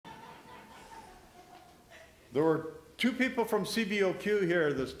There were two people from CBOQ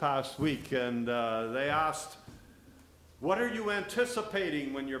here this past week, and they asked, what are you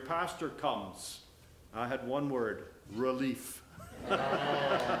anticipating when your pastor comes? I had one word, relief.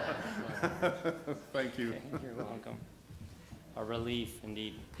 Thank you. Okay, you're welcome. A relief,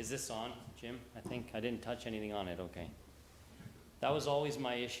 indeed. Is this on, Jim? I think I didn't touch anything on it. Okay. That was always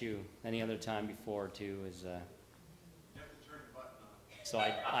my issue any other time before, too, is... You have to turn the button on. So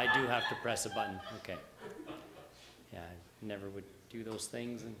I do have to press a button. Okay. Yeah, I never would do those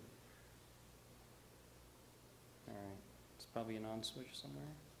things. And all right. It's probably an on switch somewhere.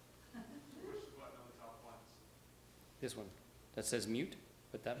 Push the button on the top once. This one. That says mute,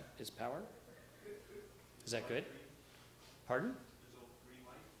 but that is power. Is that good? Pardon? There's a green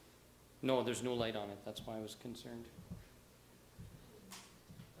light? No, there's no light on it. That's why I was concerned.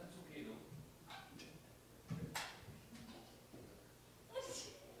 That's okay, though.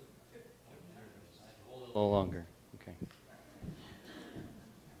 A little longer. Okay.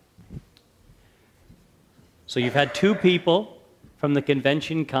 So you've had two people from the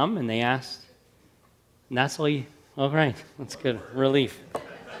convention come, and they asked, and that's all you... All right, that's good. Relief.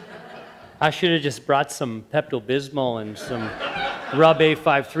 I should have just brought some Pepto-Bismol and some Rub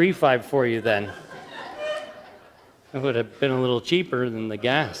A535 for you then. It would have been a little cheaper than the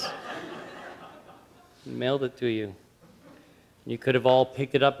gas. Mailed it to you. You could have all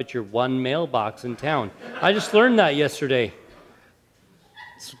picked it up at your one mailbox in town. I just learned that yesterday.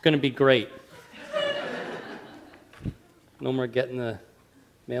 It's going to be great. No more getting the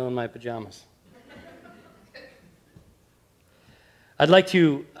mail in my pajamas. I'd like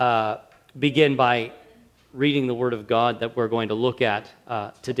to begin by reading the Word of God that we're going to look at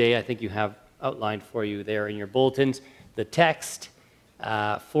today. I think you have outlined for you there in your bulletins the text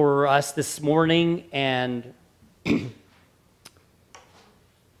for us this morning, and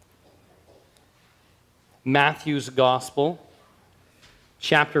Matthew's Gospel,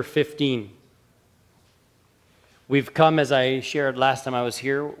 chapter 15. We've come, as I shared last time I was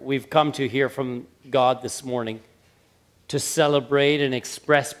here, we've come to hear from God this morning, to celebrate and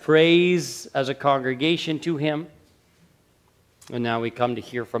express praise as a congregation to Him. And now we come to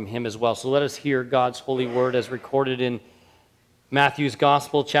hear from Him as well. So let us hear God's holy word as recorded in Matthew's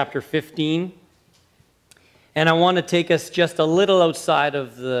Gospel, chapter 15. And I want to take us just a little outside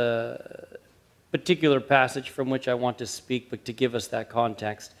of the particular passage from which I want to speak, but to give us that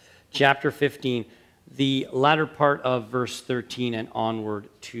context. Chapter 15, the latter part of verse 13 and onward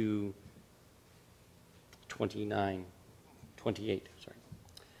to 28. Sorry.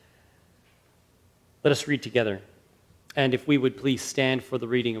 Let us read together. And if we would please stand for the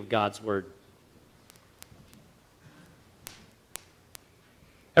reading of God's word.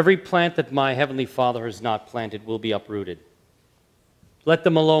 Every plant that my heavenly Father has not planted will be uprooted. Let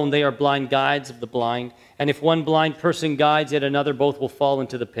them alone. They are blind guides of the blind. And if one blind person guides yet another, both will fall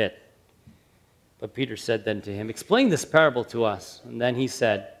into the pit. But Peter said then to him, explain this parable to us. And then he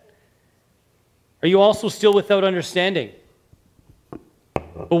said, are you also still without understanding?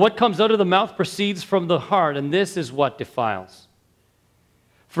 But what comes out of the mouth proceeds from the heart, and this is what defiles.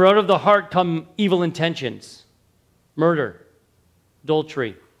 For out of the heart come evil intentions, murder,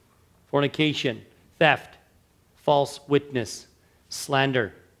 adultery, fornication, theft, false witness,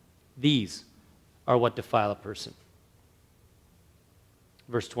 slander. These are what defile a person.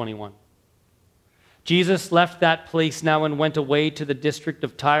 Verse 21. Jesus left that place now and went away to the district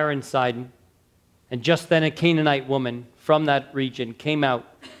of Tyre and Sidon. And just then a Canaanite woman from that region came out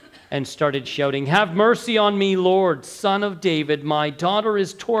and started shouting, have mercy on me, Lord, Son of David. My daughter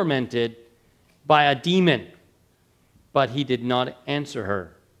is tormented by a demon. But he did not answer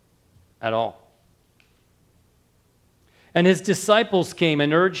her at all. And his disciples came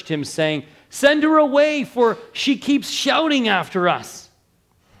and urged him, saying, send her away, for she keeps shouting after us.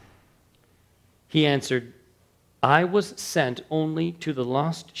 He answered, I was sent only to the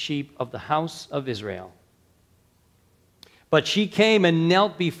lost sheep of the house of Israel. But she came and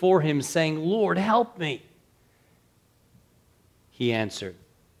knelt before him, saying, Lord, help me. He answered,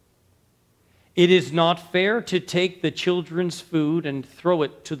 it is not fair to take the children's food and throw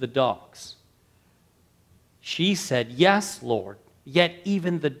it to the dogs. She said, yes, Lord, yet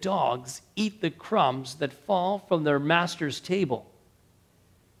even the dogs eat the crumbs that fall from their master's table.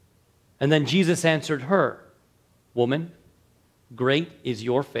 And then Jesus answered her, woman, great is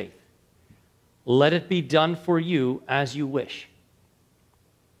your faith. Let it be done for you as you wish.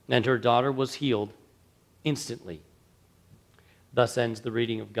 And her daughter was healed instantly. Thus ends the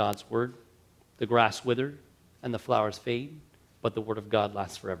reading of God's word. The grass withered and the flowers fade, but the word of God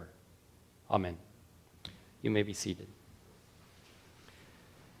lasts forever. Amen. You may be seated.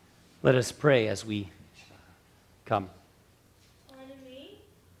 Let us pray as we come. On me.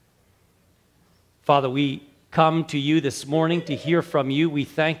 Father, we come to you this morning to hear from you. We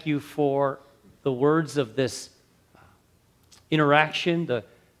thank you for the words of this interaction,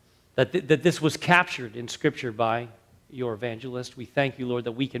 that this was captured in Scripture by your evangelist. We thank you, Lord,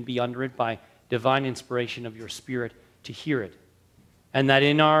 that we can be under it by divine inspiration of your Spirit to hear it. And that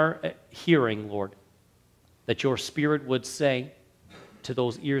in our hearing, Lord, that your Spirit would say to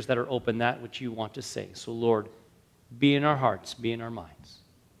those ears that are open that which you want to say. So, Lord, be in our hearts, be in our minds.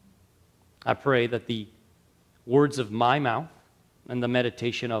 I pray that the words of my mouth and the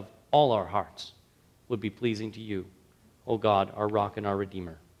meditation of all our hearts would be pleasing to you, O God, our rock and our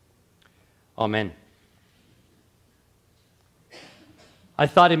Redeemer. Amen. I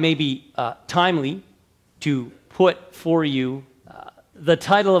thought it may be timely to put for you the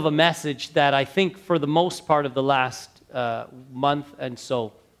title of a message that I think for the most part of the last month and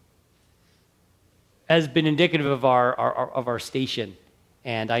so has been indicative of our station.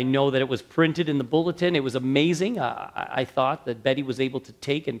 And I know that it was printed in the bulletin. It was amazing. I thought that Betty was able to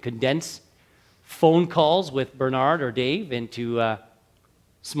take and condense phone calls with Bernard or Dave into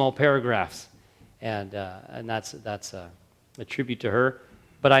small paragraphs. And that's a tribute to her.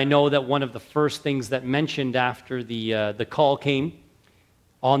 But I know that one of the first things that mentioned after the call came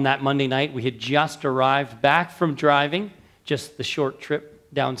on that Monday night, we had just arrived back from driving, just the short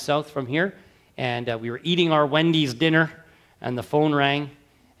trip down south from here, and we were eating our Wendy's dinner, and the phone rang,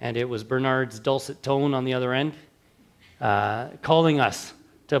 and it was Bernard's dulcet tone on the other end, calling us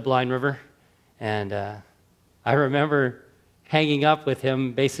to Blind River. And I remember hanging up with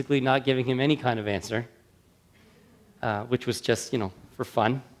him, basically not giving him any kind of answer, which was just, for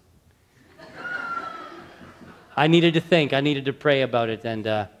fun. I needed to think, I needed to pray about it, and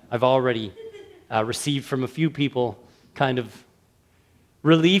I've already received from a few people kind of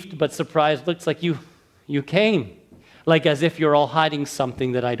relieved but surprised. Looks like you came. Like as if you're all hiding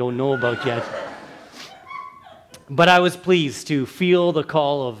something that I don't know about yet. But I was pleased to feel the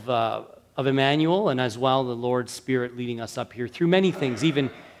call of Emmanuel, and as well the Lord's Spirit leading us up here through many things,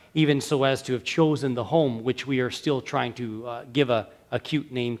 even so as to have chosen the home, which we are still trying to give a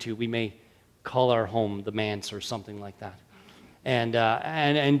cute name to. We may call our home the Manse or something like that.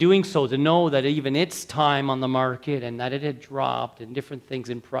 And doing so, to know that even its time on the market and that it had dropped and different things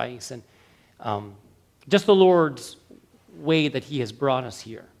in price, and just the Lord's way that he has brought us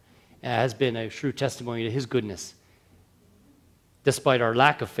here has been a true testimony to his goodness, despite our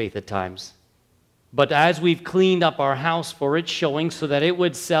lack of faith at times. But as we've cleaned up our house for its showing so that it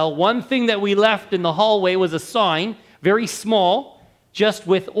would sell, one thing that we left in the hallway was a sign, very small, just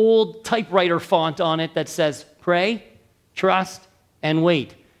with old typewriter font on it that says, pray, trust, and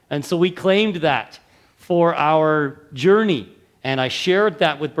wait. And so we claimed that for our journey. And I shared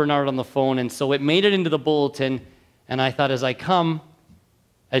that with Bernard on the phone, and so it made it into the bulletin. And I thought, as I come,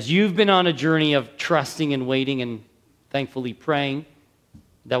 as you've been on a journey of trusting and waiting and thankfully praying,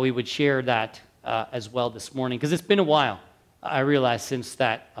 that we would share that as well this morning. Because it's been a while, I realize, since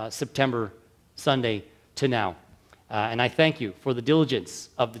that September Sunday to now. And I thank you for the diligence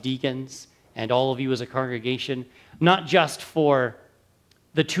of the deacons and all of you as a congregation, not just for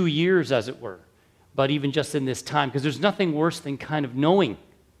the 2 years, as it were, but even just in this time, because there's nothing worse than kind of knowing,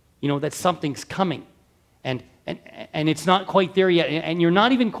 that something's coming, and it's not quite there yet, and you're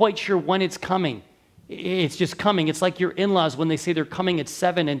not even quite sure when it's coming. It's just coming. It's like your in-laws when they say they're coming at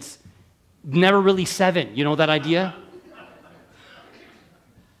 7, and it's never really 7. You know that idea?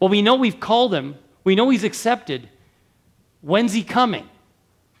 Well, we know we've called him. We know he's accepted. When's he coming?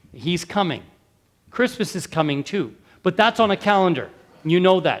 He's coming. Christmas is coming too, but that's on a calendar. You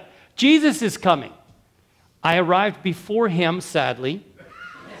know that. Jesus is coming. I arrived before him, sadly,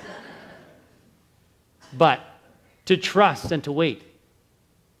 but to trust and to wait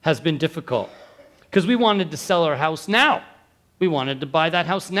has been difficult because we wanted to sell our house now. We wanted to buy that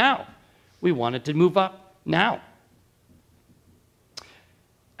house now. We wanted to move up now.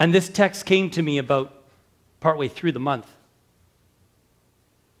 And this text came to me about partway through the month,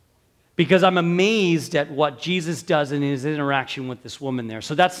 because I'm amazed at what Jesus does in his interaction with this woman there.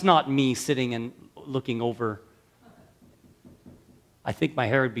 So that's not me sitting and looking over. I think my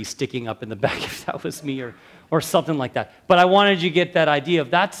hair would be sticking up in the back if that was me or something like that. But I wanted you to get that idea of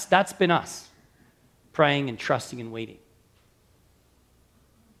that's been us, praying and trusting and waiting.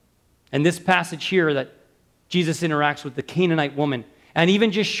 And this passage here that Jesus interacts with the Canaanite woman, and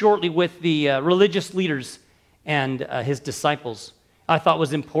even just shortly with the religious leaders and his disciples, I thought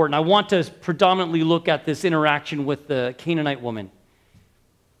was important. I want to predominantly look at this interaction with the Canaanite woman.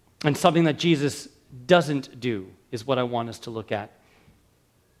 And something that Jesus doesn't do is what I want us to look at.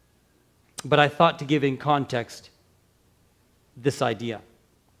 But I thought to give in context this idea.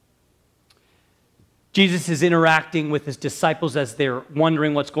 Jesus is interacting with his disciples as they're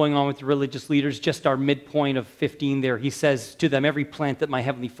wondering what's going on with the religious leaders. Just our midpoint of 15 there. He says to them, every plant that my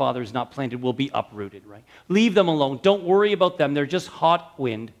heavenly Father has not planted will be uprooted, right? Leave them alone. Don't worry about them. They're just hot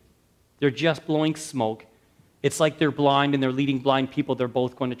wind. They're just blowing smoke. It's like they're blind and they're leading blind people. They're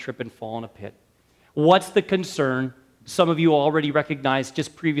both going to trip and fall in a pit. What's the concern? Some of you already recognized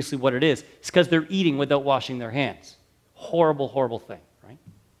just previously what it is. It's because they're eating without washing their hands. Horrible, horrible thing, right?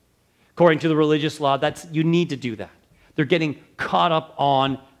 According to the religious law, you need to do that. They're getting caught up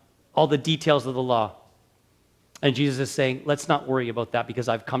on all the details of the law. And Jesus is saying, let's not worry about that because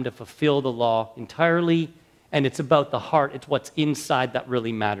I've come to fulfill the law entirely, and it's about the heart. It's what's inside that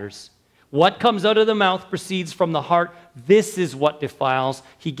really matters. What comes out of the mouth proceeds from the heart. This is what defiles.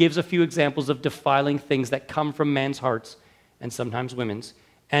 He gives a few examples of defiling things that come from man's hearts, and sometimes women's,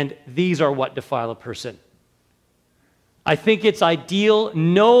 and these are what defile a person. I think it's ideal.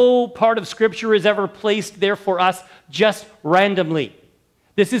 No part of Scripture is ever placed there for us just randomly.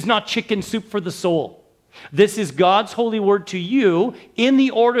 This is not chicken soup for the soul. This is God's holy word to you in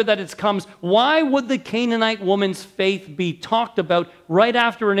the order that it comes. Why would the Canaanite woman's faith be talked about right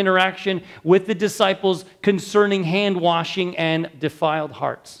after an interaction with the disciples concerning hand washing and defiled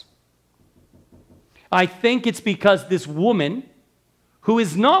hearts? I think it's because this woman, who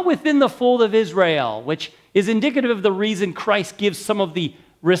is not within the fold of Israel, which is indicative of the reason Christ gives some of the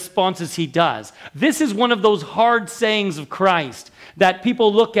responses he does. This is one of those hard sayings of Christ that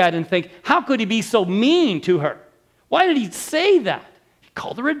people look at and think, how could he be so mean to her? Why did he say that? He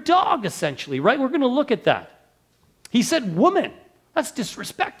called her a dog, essentially, right? We're going to look at that. He said, woman. That's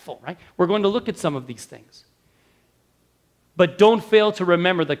disrespectful, right? We're going to look at some of these things. But don't fail to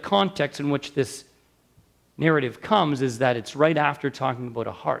remember the context in which this narrative comes is that it's right after talking about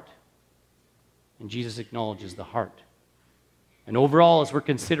a heart. And Jesus acknowledges the heart. And overall, as we're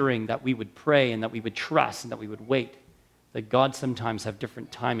considering that we would pray and that we would trust and that we would wait, that God sometimes have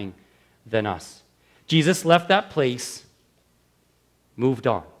different timing than us. Jesus left that place, moved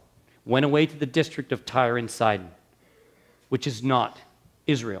on, went away to the district of Tyre and Sidon, which is not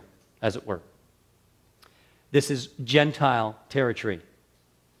Israel, as it were. This is Gentile territory.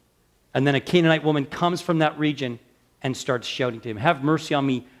 And then a Canaanite woman comes from that region and starts shouting to him, have mercy on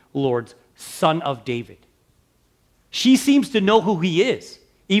me, Lord, Son of David. She seems to know who he is,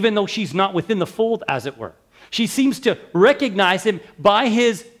 even though she's not within the fold, as it were. She seems to recognize him by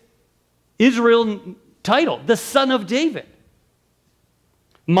his Israel title, the Son of David.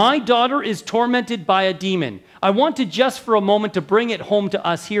 My daughter is tormented by a demon. I want to just for a moment to bring it home to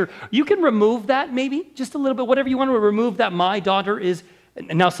us here. You can remove that maybe, just a little bit, whatever you want to remove that my daughter is.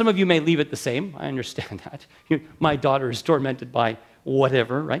 Now, some of you may leave it the same. I understand that. My daughter is tormented by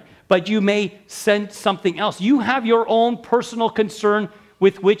whatever, right? But you may send something else. You have your own personal concern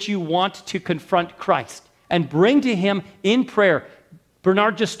with which you want to confront Christ and bring to him in prayer.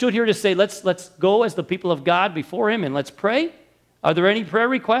 Bernard just stood here to say, let's go as the people of God before him and let's pray. Are there any prayer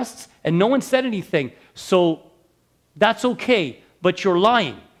requests? And no one said anything. So that's okay, but you're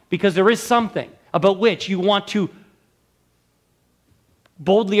lying because there is something about which you want to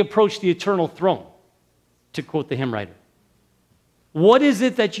boldly approach the eternal throne, to quote the hymn writer. What is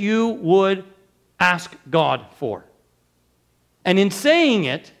it that you would ask God for? And in saying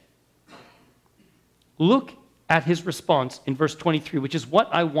it, look at his response in verse 23, which is what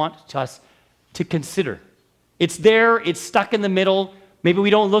I want us to consider. It's there, it's stuck in the middle. Maybe we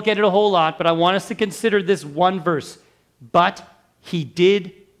don't look at it a whole lot, but I want us to consider this one verse. But he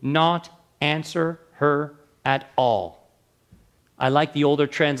did not answer her at all. I like the older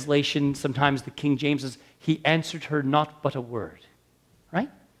translation. Sometimes the King James says, he answered her not but a word. Right?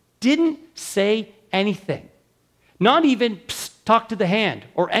 Didn't say anything. Not even talk to the hand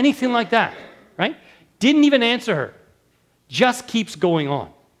or anything like that. Right? Didn't even answer her. Just keeps going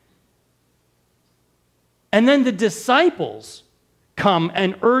on. And then the disciples come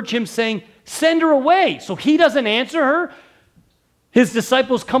and urge him saying, send her away. So he doesn't answer her. His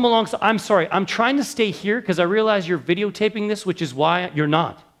disciples come along. So I'm sorry, I'm trying to stay here because I realize you're videotaping this, which is why you're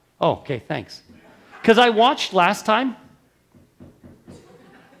not. Oh, okay, thanks. Because I watched last time.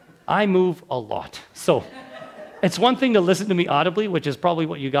 I move a lot. So it's one thing to listen to me audibly, which is probably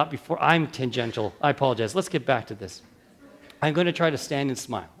what you got before. I'm tangential. I apologize. Let's get back to this. I'm going to try to stand and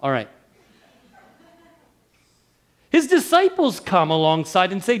smile. All right. His disciples come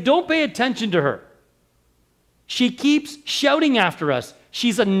alongside and say, don't pay attention to her. She keeps shouting after us.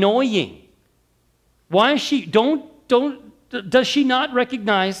 She's annoying. Why is she, does she not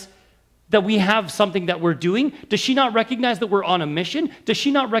recognize that we have something that we're doing? Does she not recognize that we're on a mission? Does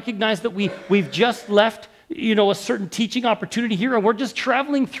she not recognize that we've just left a certain teaching opportunity here, and we're just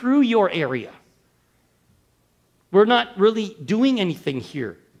traveling through your area. We're not really doing anything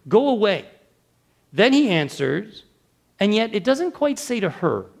here. Go away. Then he answers, and yet it doesn't quite say to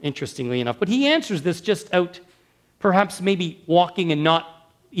her, interestingly enough, but he answers this just out, perhaps maybe walking and not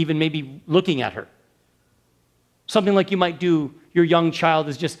even maybe looking at her. Something like you might do, your young child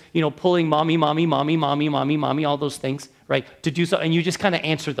is just, pulling mommy, mommy, mommy, mommy, mommy, mommy, all those things, right? To do so, and you just kind of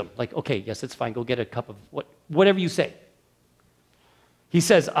answer them, like, okay, yes, it's fine, go get a cup of whatever you say. He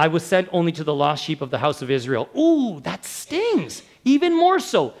says, I was sent only to the lost sheep of the house of Israel. Ooh, that stings, even more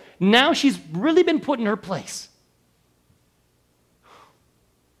so. Now she's really been put in her place.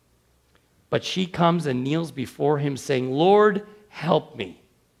 But she comes and kneels before him, saying, Lord, help me.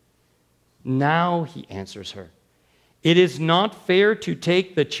 Now he answers her, it is not fair to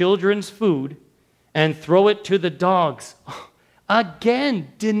take the children's food and throw it to the dogs. Again,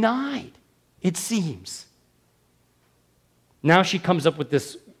 denied, it seems. Now she comes up with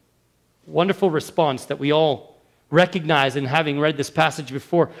this wonderful response that we all recognize in having read this passage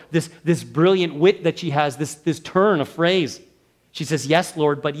before, this brilliant wit that she has, this turn of phrase. She says, yes,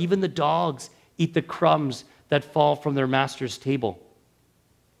 Lord, but even the dogs eat the crumbs that fall from their master's table.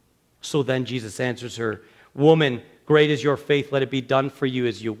 So then Jesus answers her, woman, great is your faith, let it be done for you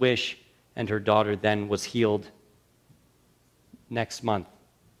as you wish. And her daughter then was healed next month.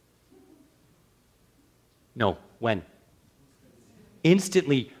 No, when?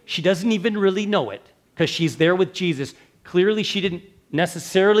 Instantly. She doesn't even really know it because she's there with Jesus. Clearly she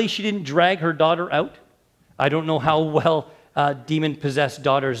didn't drag her daughter out. I don't know how well demon-possessed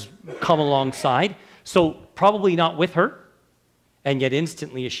daughters come alongside. So probably not with her. And yet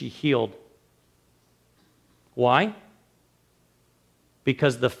instantly is she healed. Why?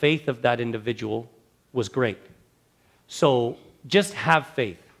 Because the faith of that individual was great. So just have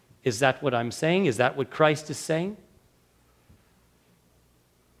faith. Is that what I'm saying? Is that what Christ is saying?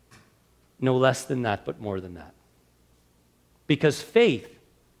 No less than that, but more than that. Because faith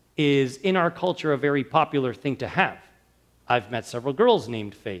is, in our culture, a very popular thing to have. I've met several girls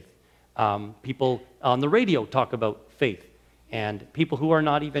named Faith. People on the radio talk about faith. And people who are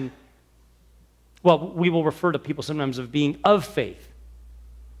not even, well, we will refer to people sometimes of being of faith.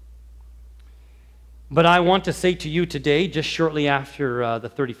 But I want to say to you today, just shortly after the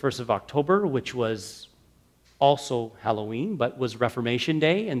 31st of October, which was also Halloween, but was Reformation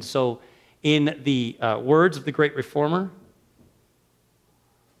Day, and so in the words of the great reformer,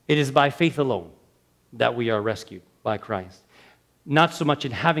 it is by faith alone that we are rescued by Christ. Not so much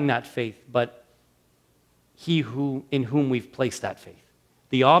in having that faith, but in whom we've placed that faith.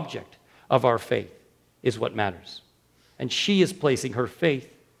 The object of our faith is what matters. And she is placing her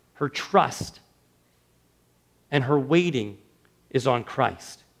faith, her trust, and her waiting is on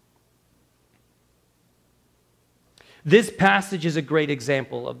Christ. This passage is a great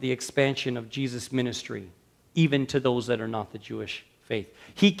example of the expansion of Jesus' ministry, even to those that are not the Jewish faith.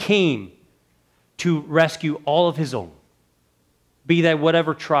 He came to rescue all of his own, be they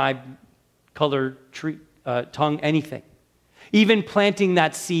whatever tribe, color, tongue, anything. Even planting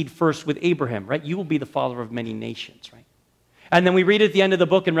that seed first with Abraham, right? You will be the father of many nations, right? And then we read at the end of the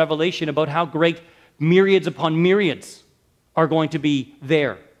book in Revelation about how great myriads upon myriads are going to be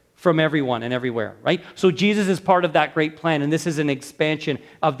there from everyone and everywhere, right? So Jesus is part of that great plan, and this is an expansion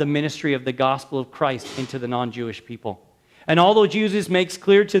of the ministry of the gospel of Christ into the non-Jewish people. And although Jesus makes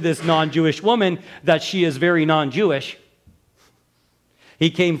clear to this non-Jewish woman that she is very non-Jewish, he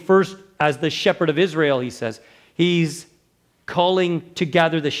came first as the shepherd of Israel, he says. He's calling to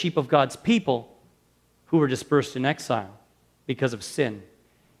gather the sheep of God's people who were dispersed in exile because of sin.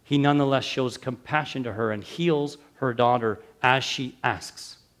 He nonetheless shows compassion to her and heals her daughter as she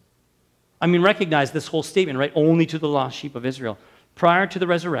asks. I mean, recognize this whole statement, right? Only to the lost sheep of Israel. Prior to the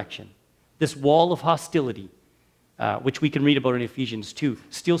resurrection, this wall of hostility, which we can read about in Ephesians 2,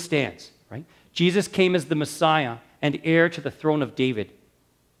 still stands, right? Jesus came as the Messiah and heir to the throne of David.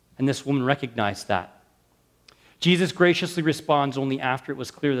 And this woman recognized that. Jesus graciously responds only after it was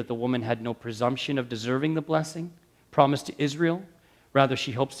clear that the woman had no presumption of deserving the blessing promised to Israel. Rather,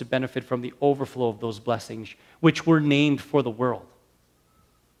 she hopes to benefit from the overflow of those blessings, which were named for the world.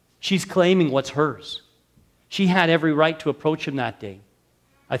 She's claiming what's hers. She had every right to approach him that day.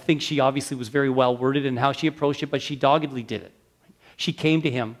 I think she obviously was very well worded in how she approached it, but she doggedly did it. She came to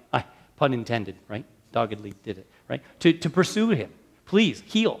him, pun intended, right? Doggedly did it, right? To pursue him. Please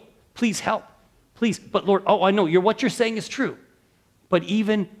heal. Please help. Please. But Lord, I know what you're saying is true. But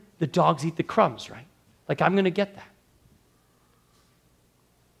even the dogs eat the crumbs, right? Like, I'm going to get that.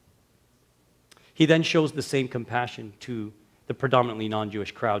 He then shows the same compassion to the predominantly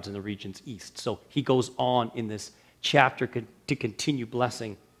non-Jewish crowds in the regions east. So he goes on in this chapter to continue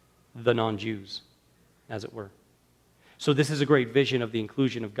blessing the non-Jews, as it were. So this is a great vision of the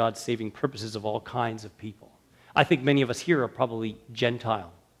inclusion of God's saving purposes of all kinds of people. I think many of us here are probably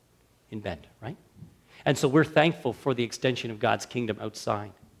Gentile in bent, right? And so we're thankful for the extension of God's kingdom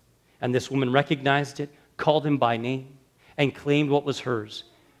outside. And this woman recognized it, called him by name, and claimed what was hers,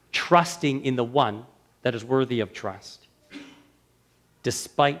 trusting in the one that is worthy of trust,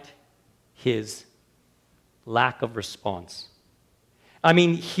 despite his lack of response. I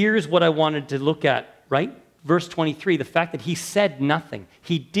mean, here's what I wanted to look at, right? Verse 23, the fact that he said nothing.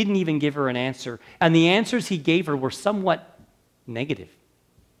 He didn't even give her an answer. And the answers he gave her were somewhat negative.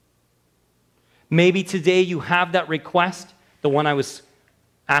 Maybe today you have that request, the one I was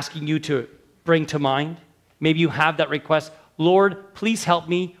asking you to bring to mind. Maybe you have that request. Lord, please help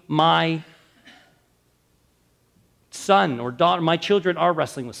me. My son or daughter, my children are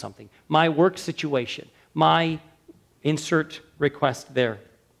wrestling with something. My work situation, my insert request there.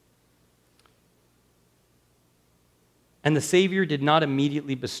 And the Savior did not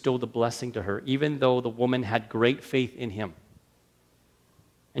immediately bestow the blessing to her, even though the woman had great faith in him.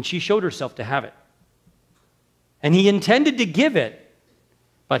 And she showed herself to have it. And he intended to give it,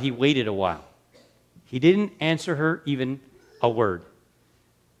 but he waited a while. He didn't answer her even a word.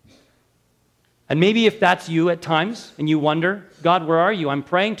 And maybe if that's you at times, and you wonder, God, where are you? I'm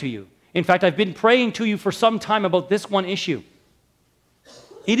praying to you. In fact, I've been praying to you for some time about this one issue.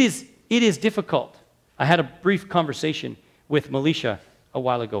 It is difficult. I had a brief conversation with Melisha a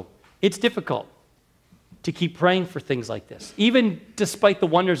while ago. It's difficult to keep praying for things like this, even despite the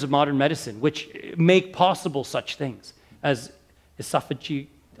wonders of modern medicine, which make possible such things as esophageal,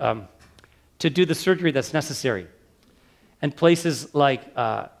 to do the surgery that's necessary, and places like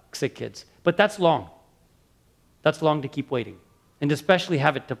sick kids. But that's long. That's long to keep waiting, and especially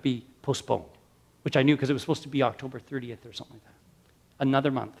have it to be postponed, which I knew because it was supposed to be October 30th or something like that.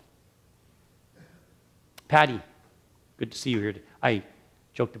 Another month. Patty, good to see you here. I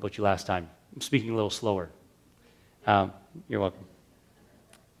joked about you last time. I'm speaking a little slower. You're welcome.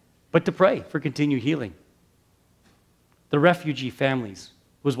 But to pray for continued healing. The refugee families.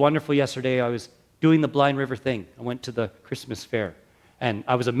 It was wonderful yesterday. I was doing the Blind River thing. I went to the Christmas fair. And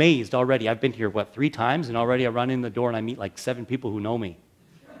I was amazed already. I've been here, 3 times? And already I run in the door and I meet like 7 people who know me.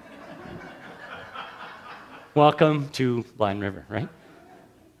 Welcome to Blind River, right?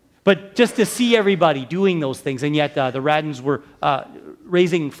 But just to see everybody doing those things, and yet the Raddens were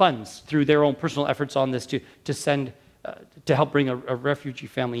raising funds through their own personal efforts on this to send, to help bring a refugee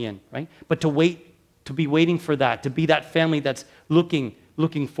family in, right? But to be waiting for that, to be that family that's looking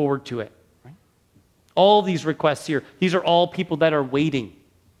forward to it, right? All these requests here, these are all people that are waiting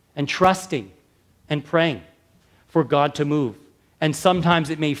and trusting and praying for God to move. And sometimes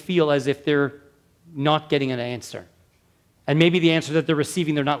it may feel as if they're not getting an answer. And maybe the answer that they're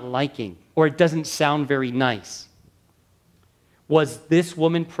receiving they're not liking, or it doesn't sound very nice. Was this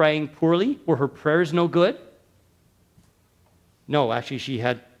woman praying poorly? Were her prayers no good? No, actually she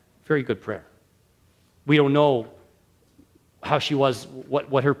had very good prayer. We don't know how she was,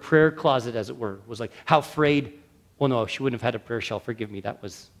 what her prayer closet, as it were, was like. How frayed, well, no, she wouldn't have had a prayer shawl, forgive me, that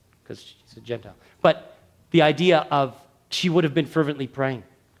was because she's a Gentile. But the idea of she would have been fervently praying.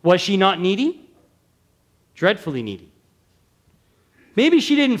 Was she not needy? Dreadfully needy. Maybe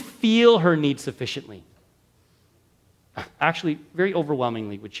she didn't feel her need sufficiently. Actually, very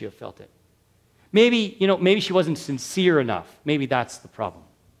overwhelmingly would she have felt it. Maybe she wasn't sincere enough. Maybe that's the problem.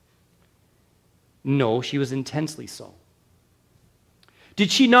 No, she was intensely so. Did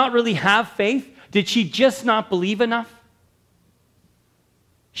she not really have faith? Did she just not believe enough?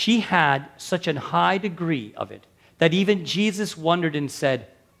 She had such a high degree of it that even Jesus wondered and said,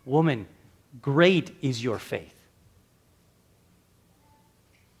 "Woman, great is your faith."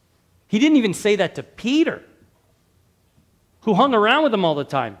 He didn't even say that to Peter, who hung around with him all the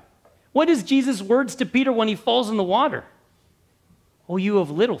time. What is Jesus' words to Peter when he falls in the water? "Oh, you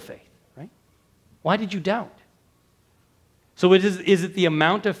have little faith," right? Why did you doubt? So is it the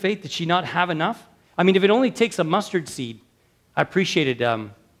amount of faith? Did she not have enough? I mean, if it only takes a mustard seed. I appreciated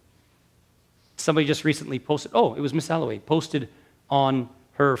somebody just recently posted, it was Miss Alloway, posted on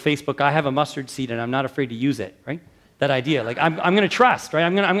her Facebook, "I have a mustard seed and I'm not afraid to use it," right? That idea, like I'm going to trust, right?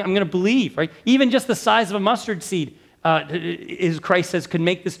 I'm going to believe, right? Even just the size of a mustard seed, as Christ says, could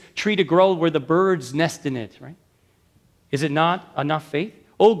make this tree to grow where the birds nest in it, right? Is it not enough faith?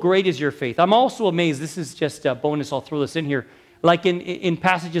 Oh, great is your faith. I'm also amazed. This is just a bonus. I'll throw this in here. Like in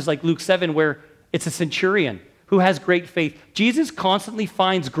passages like Luke 7, where it's a centurion who has great faith. Jesus constantly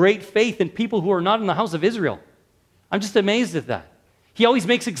finds great faith in people who are not in the house of Israel. I'm just amazed at that. He always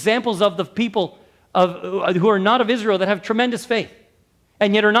makes examples of the people who are not of Israel that have tremendous faith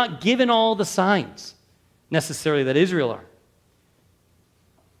and yet are not given all the signs necessarily that Israel are.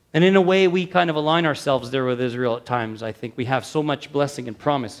 And in a way, we kind of align ourselves there with Israel at times, I think. We have so much blessing and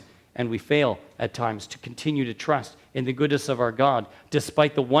promise, and we fail at times to continue to trust in the goodness of our God,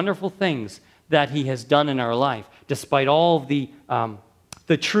 despite the wonderful things that He has done in our life, despite all of the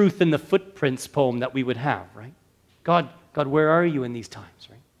truth in the footprints poem that we would have, right? God, where are you in these times,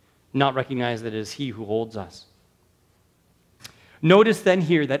 right? Not recognize that it is He who holds us. Notice then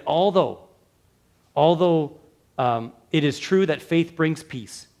here that although it is true that faith brings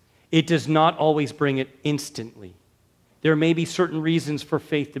peace, it does not always bring it instantly. There may be certain reasons for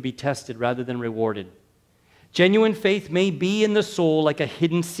faith to be tested rather than rewarded. Genuine faith may be in the soul like a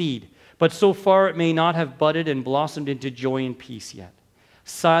hidden seed, but so far it may not have budded and blossomed into joy and peace yet.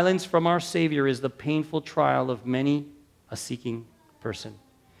 Silence from our Savior is the painful trial of many a seeking person.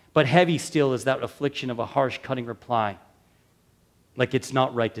 But heavy still is that affliction of a harsh, cutting reply, like it's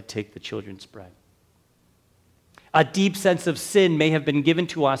not right to take the children's bread. A deep sense of sin may have been given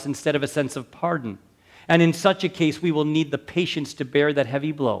to us instead of a sense of pardon. And in such a case, we will need the patience to bear that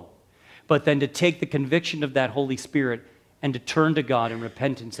heavy blow, but then to take the conviction of that Holy Spirit and to turn to God in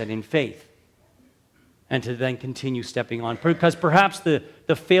repentance and in faith, and to then continue stepping on. Because perhaps the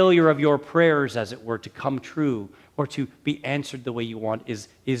failure of your prayers, as it were, to come true or to be answered the way you want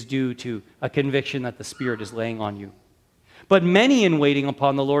is due to a conviction that the Spirit is laying on you. But many in waiting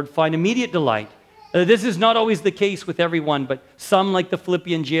upon the Lord find immediate delight. This is not always the case with everyone, but some, like the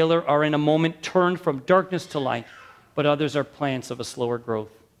Philippian jailer, are in a moment turned from darkness to light, but others are plants of a slower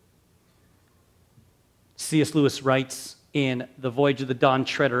growth. C.S. Lewis writes in The Voyage of the Dawn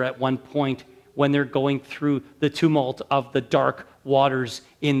Treader at one point, when they're going through the tumult of the dark waters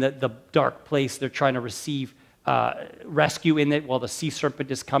in the dark place, they're trying to receive rescue in it while the sea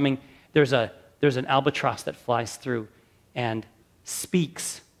serpent is coming. There's an albatross that flies through and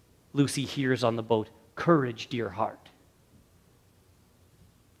speaks. Lucy hears on the boat, "Courage, dear heart."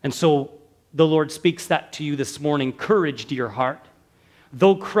 And so the Lord speaks that to you this morning. Courage, dear heart.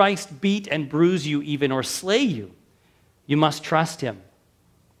 Though Christ beat and bruise you even or slay you, you must trust Him.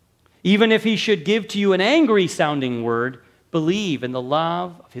 Even if He should give to you an angry sounding word, believe in the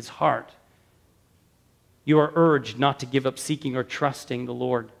love of His heart. You are urged not to give up seeking or trusting the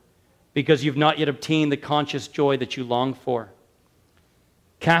Lord because you've not yet obtained the conscious joy that you long for.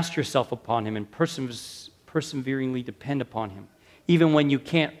 Cast yourself upon Him and perseveringly depend upon Him, even when you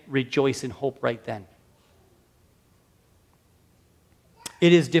can't rejoice in hope right then.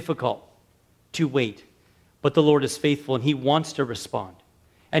 It is difficult to wait, but the Lord is faithful and He wants to respond.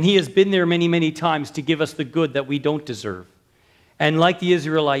 And He has been there many, many times to give us the good that we don't deserve. And like the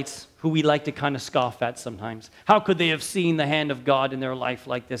Israelites, who we like to kind of scoff at sometimes, how could they have seen the hand of God in their life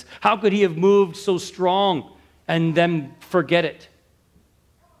like this? How could He have moved so strong and then forget it?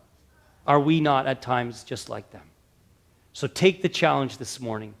 Are we not at times just like them? So take the challenge this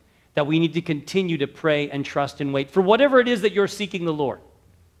morning that we need to continue to pray and trust and wait for whatever it is that you're seeking the Lord.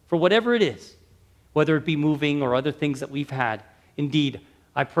 For whatever it is, whether it be moving or other things that we've had. Indeed,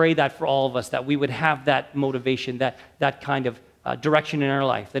 I pray that for all of us, that we would have that motivation, that kind of direction in our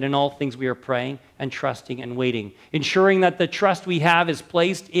life, that in all things we are praying and trusting and waiting, ensuring that the trust we have is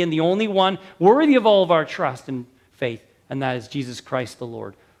placed in the only one worthy of all of our trust and faith, and that is Jesus Christ the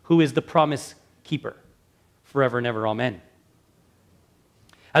Lord, who is the promise keeper forever and ever. Amen.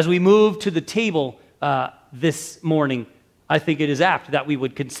 As we move to the table this morning, I think it is apt that we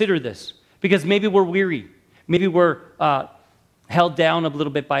would consider this, because maybe we're weary. Maybe we're held down a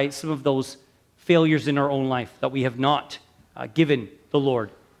little bit by some of those failures in our own life, that we have not given the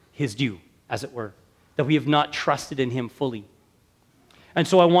Lord His due, as it were, that we have not trusted in Him fully. And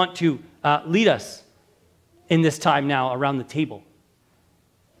so I want to lead us in this time now around the table.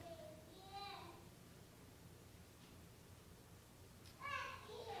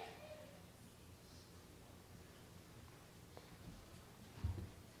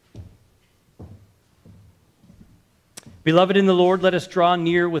 Beloved in the Lord, let us draw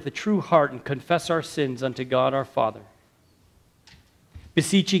near with a true heart and confess our sins unto God our Father,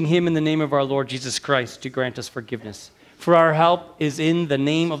 beseeching Him in the name of our Lord Jesus Christ to grant us forgiveness. For our help is in the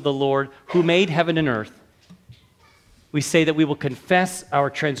name of the Lord, who made heaven and earth. We say that we will confess our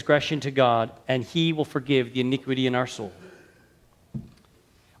transgression to God, and He will forgive the iniquity in our soul.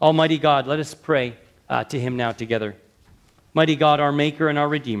 Almighty God, let us pray to Him now together. Mighty God, our Maker and our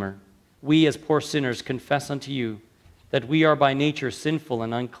Redeemer, we as poor sinners confess unto You that we are by nature sinful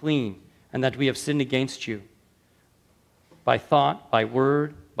and unclean, and that we have sinned against You by thought, by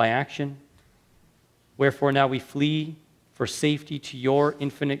word, by action. Wherefore now we flee for safety to your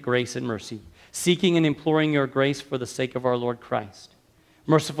infinite grace and mercy, seeking and imploring your grace for the sake of our Lord Christ.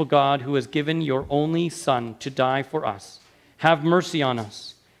 Merciful God, who has given your only Son to die for us, have mercy on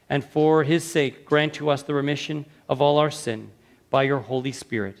us, and for his sake grant to us the remission of all our sin by your Holy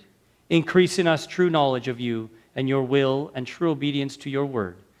Spirit. Increase in us true knowledge of you and your will and true obedience to your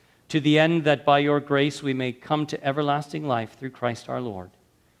word, to the end that by your grace we may come to everlasting life through Christ our Lord.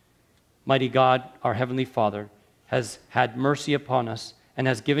 Mighty God, our heavenly Father, has had mercy upon us and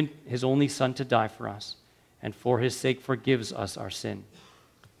has given his only Son to die for us, and for his sake forgives us our sin.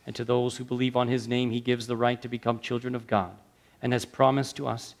 And to those who believe on his name, he gives the right to become children of God, and has promised to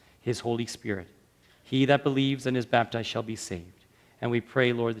us his Holy Spirit. He that believes and is baptized shall be saved. And we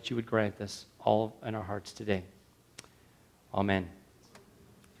pray, Lord, that you would grant this all in our hearts today. Amen.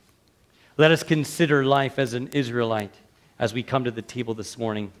 Let us consider life as an Israelite as we come to the table this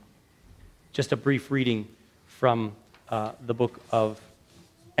morning. Just a brief reading from the book of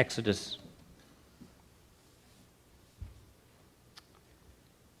Exodus.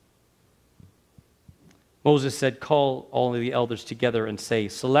 Moses said, "Call all the elders together and say,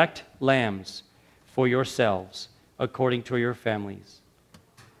 select lambs for yourselves according to your families.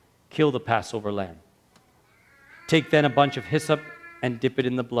 Kill the Passover lamb. Take then a bunch of hyssop and dip it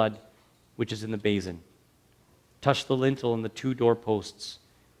in the blood which is in the basin. Touch the lintel and the 2 doorposts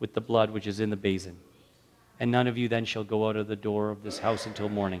with the blood which is in the basin. And none of you then shall go out of the door of this house until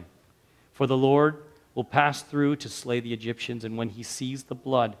morning. For the Lord will pass through to slay the Egyptians, and when he sees the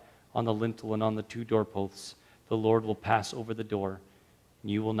blood on the lintel and on the 2 doorposts, the Lord will pass over the door,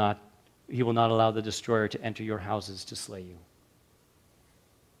 and he will not allow the destroyer to enter your houses to slay you."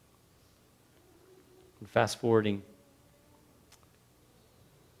 And fast forwarding,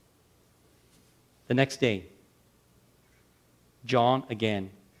 the next day, John again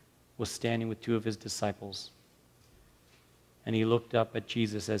was standing with 2 of his disciples, and he looked up at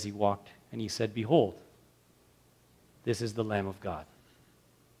Jesus as he walked, and he said, "Behold, this is the Lamb of God."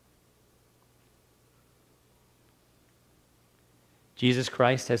 Jesus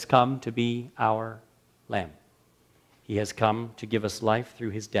Christ has come to be our Lamb. He has come to give us life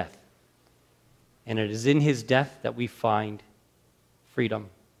through his death. And it is in his death that we find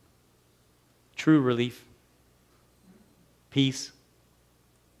freedom, true relief, peace,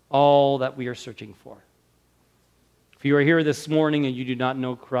 all that we are searching for. If you are here this morning and you do not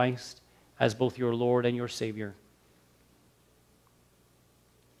know Christ as both your Lord and your Savior,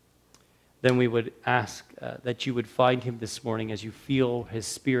 then we would ask that you would find him this morning as you feel his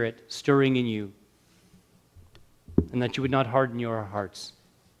Spirit stirring in you, and that you would not harden your hearts,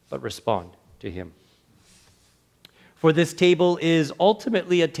 but respond to him. For this table is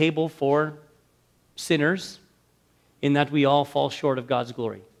ultimately a table for sinners, in that we all fall short of God's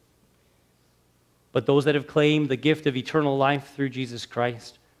glory. But those that have claimed the gift of eternal life through Jesus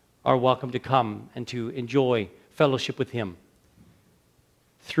Christ are welcome to come and to enjoy fellowship with him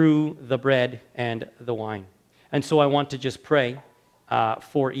through the bread and the wine. And so I want to just pray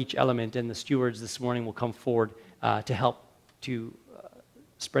for each element, and the stewards this morning will come forward to help to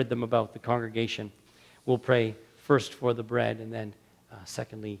spread them about the congregation. We'll pray first for the bread, and then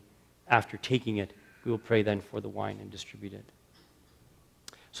secondly, after taking it, we will pray then for the wine and distribute it.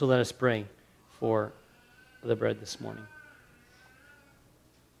 So let us pray for the bread this morning.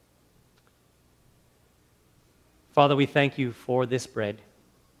 Father, we thank you for this bread,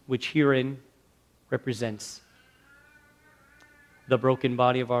 which herein represents the broken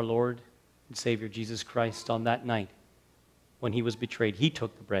body of our Lord and Savior Jesus Christ on that night when he was betrayed. He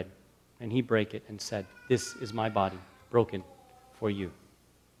took the bread and he brake it and said, "This is my body broken for you."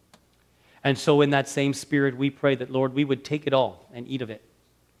 And so in that same spirit, we pray that, Lord, we would take it all and eat of it,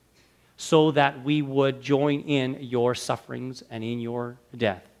 so that we would join in your sufferings and in your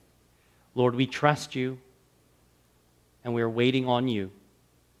death. Lord, we trust you, and we are waiting on you.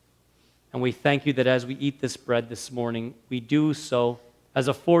 And we thank you that as we eat this bread this morning, we do so as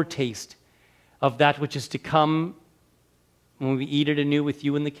a foretaste of that which is to come when we eat it anew with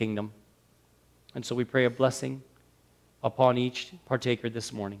you in the kingdom. And so we pray a blessing upon each partaker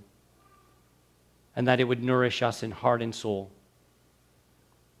this morning, and that it would nourish us in heart and soul.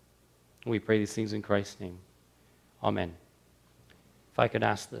 We pray these things in Christ's name. Amen. If I could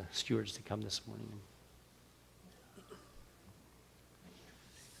ask the stewards to come this morning.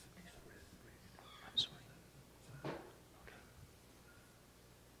 I'm sorry.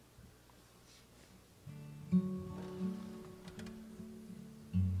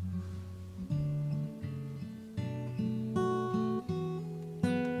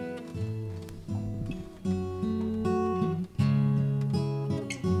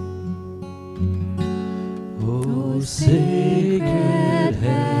 sacred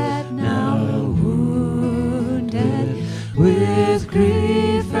head now wounded, with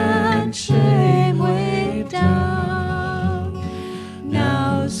grief and shame weighed down,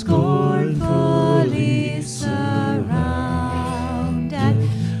 now scornfully surrounded,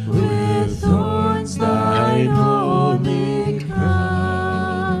 with thorns thine only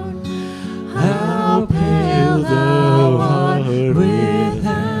crown. How pale thou art with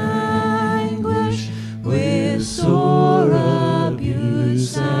anguish, with sore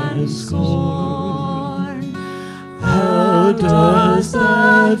abuse and scorn. How does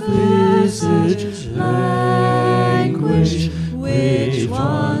that visage languish, which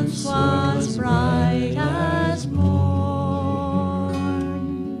once was bright as morn?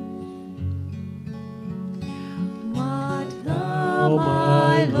 What thou,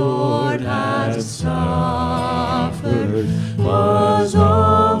 my Lord, hast suffered was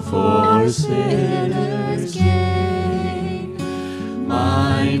all for sinners' gain.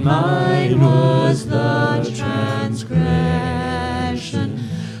 Mine was the transgression,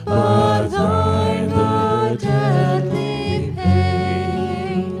 but thine the deadly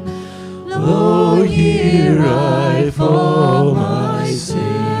pain. Lo, here I fall, my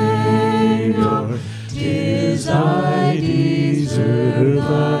Savior, 'tis I deserve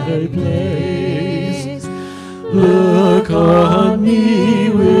thy place. Look on me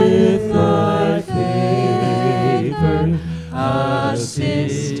with thy favor,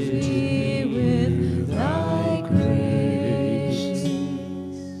 assist me with thy grace.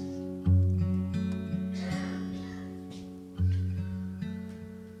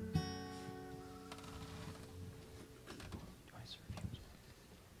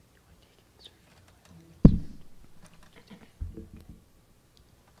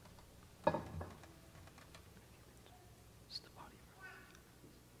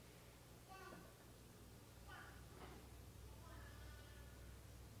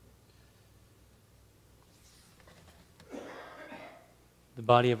 The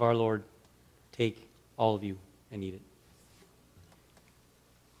body of our Lord, take all of you and eat it.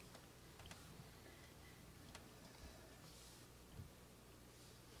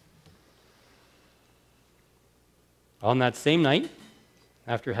 On that same night,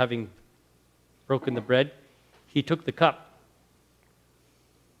 after having broken the bread, he took the cup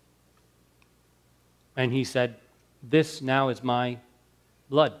and he said, "This now is my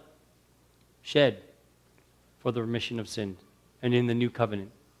blood, shed for the remission of sin and in the new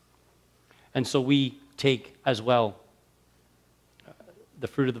covenant." And so we take as well the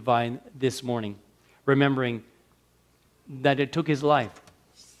fruit of the vine this morning, remembering that it took his life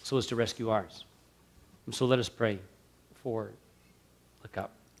so as to rescue ours. And so let us pray for the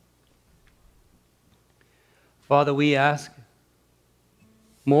cup. Father, we ask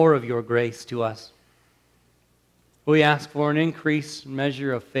more of your grace to us. We ask for an increased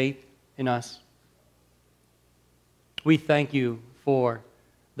measure of faith in us. We thank you for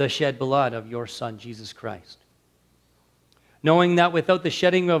the shed blood of your Son, Jesus Christ. Knowing that without the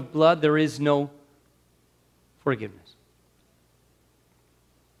shedding of blood, there is no forgiveness.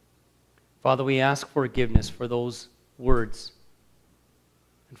 Father, we ask forgiveness for those words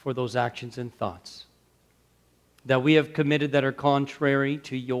and for those actions and thoughts that we have committed that are contrary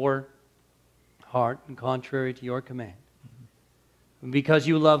to your heart and contrary to your command. And because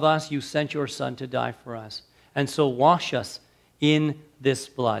you love us, you sent your Son to die for us. And so wash us in this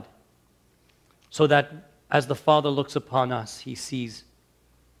blood, so that as the Father looks upon us, he sees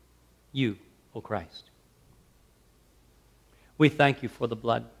you, O Christ. We thank you for the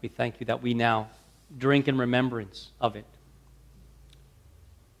blood. We thank you that we now drink in remembrance of it,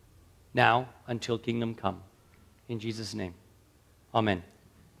 now until kingdom come. In Jesus' name, amen.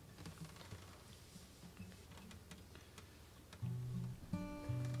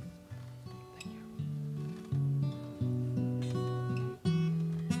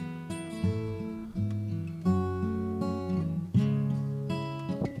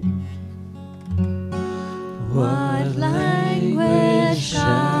 What language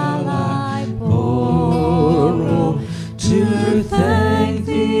shall I borrow to thank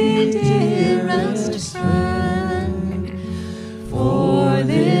thee, dearest friend, for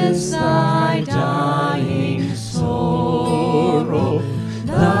this thy dying sorrow,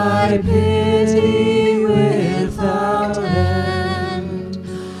 thy pity without end?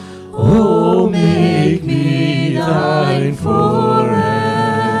 Oh, make me thine forever,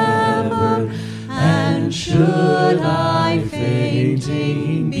 and should I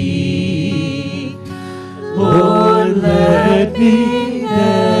fainting be, Lord, let me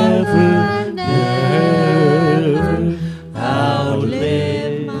never, never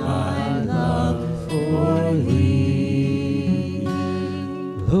outlive my love for thee.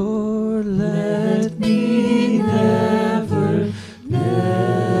 me never,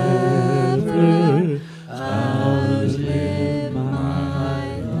 never outlive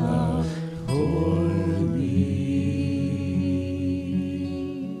my love for thee.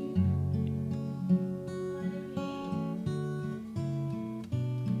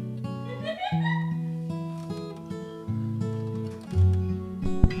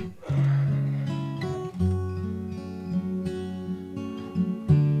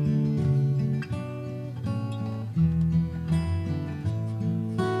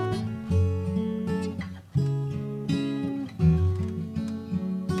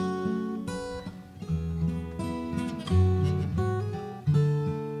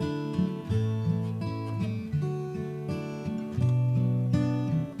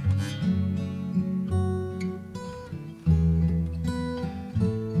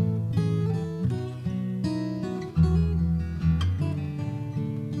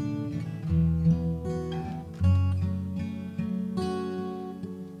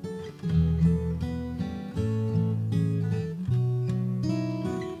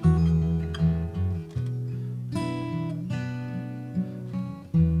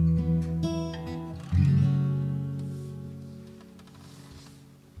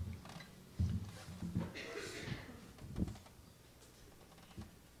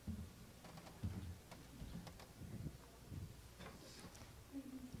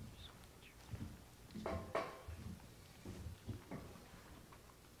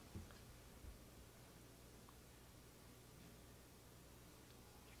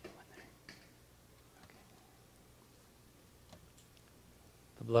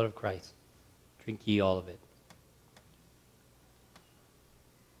 The blood of Christ. Drink ye all of it.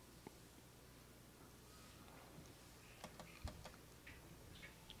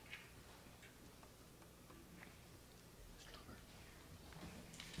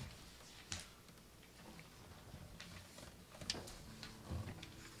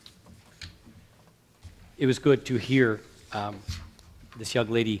 It was good to hear this young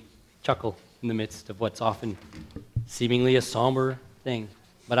lady chuckle in the midst of what's often seemingly a somber thing.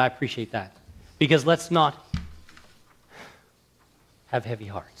 But I appreciate that. Because let's not have heavy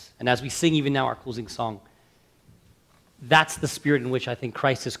hearts. And as we sing even now our closing song, that's the spirit in which I think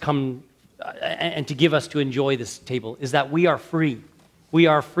Christ has come and to give us to enjoy this table, is that we are free. We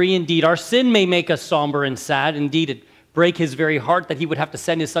are free indeed. Our sin may make us somber and sad. Indeed, it break his very heart that he would have to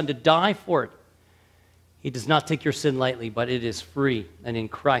send his son to die for it. He does not take your sin lightly, but it is free. And in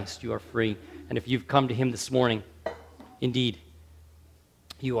Christ you are free. And if you've come to him this morning, indeed,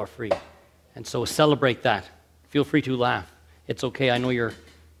 you are free. And so celebrate that. Feel free to laugh. It's okay. I know you're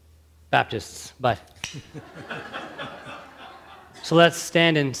Baptists, but... So let's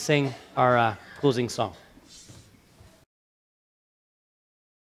stand and sing our closing song.